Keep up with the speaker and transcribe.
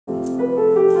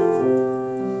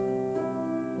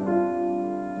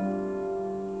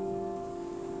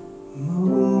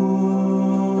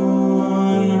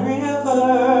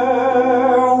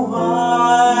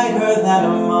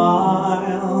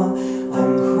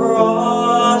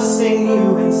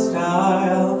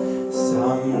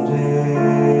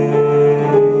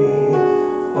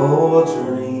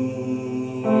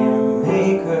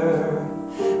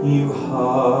You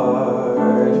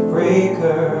heartbreaker,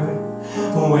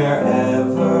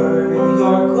 wherever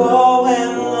you're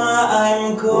going,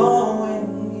 I'm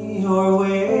going your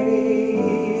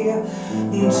way.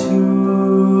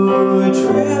 Two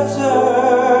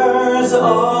drifters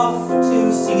off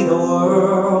to see the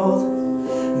world.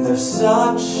 There's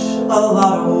such a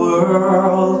lot of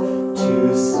world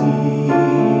to see.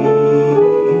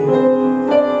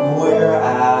 We're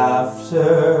after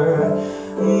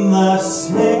the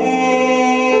same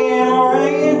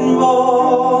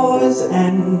rainbows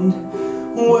and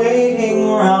waiting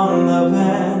round the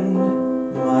bend,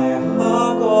 my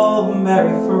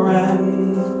huckleberry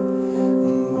friend,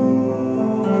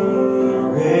 moon,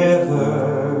 river,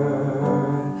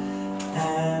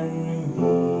 and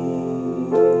me.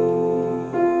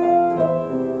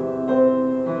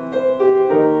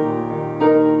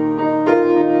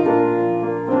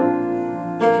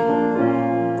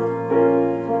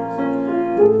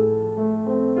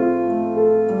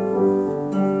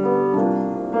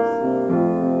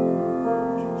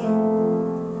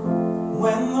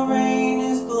 When the rain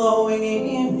is blowing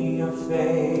in your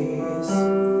face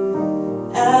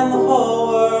and the whole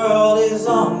world is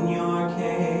on your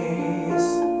case,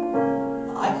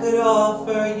 I could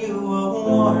offer you a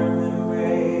warm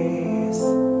embrace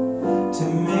to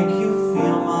make you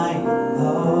feel my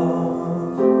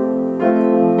love.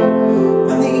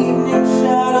 When the evening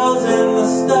shadows and the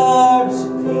stars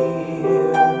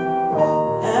appear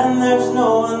and there's no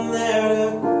one there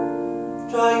to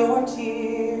dry your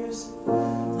tears,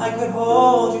 I could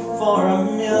hold you for a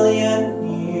million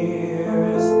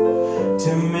years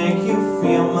to make you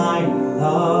feel my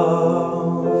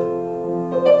love.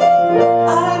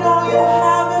 I know you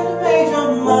haven't made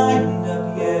your mind up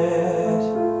yet,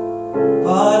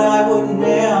 but I would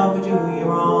never do you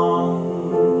wrong.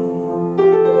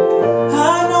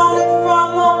 I've known it from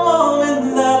the moment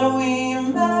that we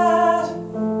met,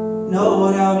 no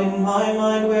doubt in my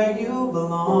mind where you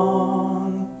belong.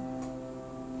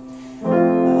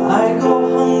 I'd go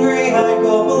hungry, I'd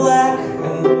go black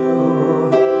and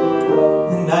blue,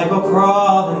 and I'd go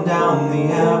crawling down the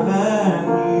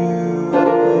avenue.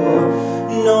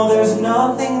 No, there's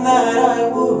nothing that I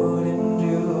wouldn't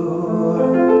do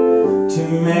to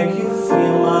make you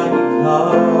feel my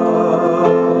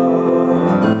love.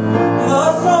 The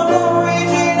storms are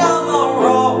raging on the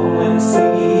rolling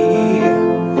sea,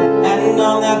 and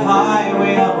on that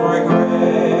highway of regret,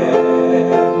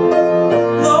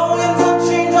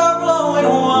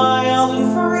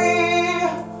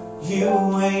 you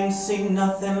ain't seen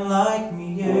nothing like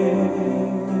me yet.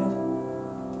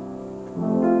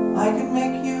 I could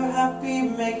make you happy,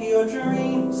 make your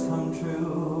dreams come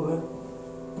true.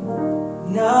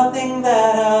 Nothing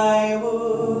that I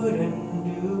wouldn't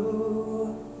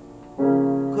do.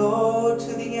 Go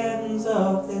to the ends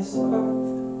of this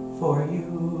earth for you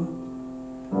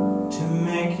to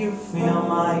make you feel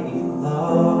my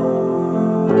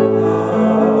love.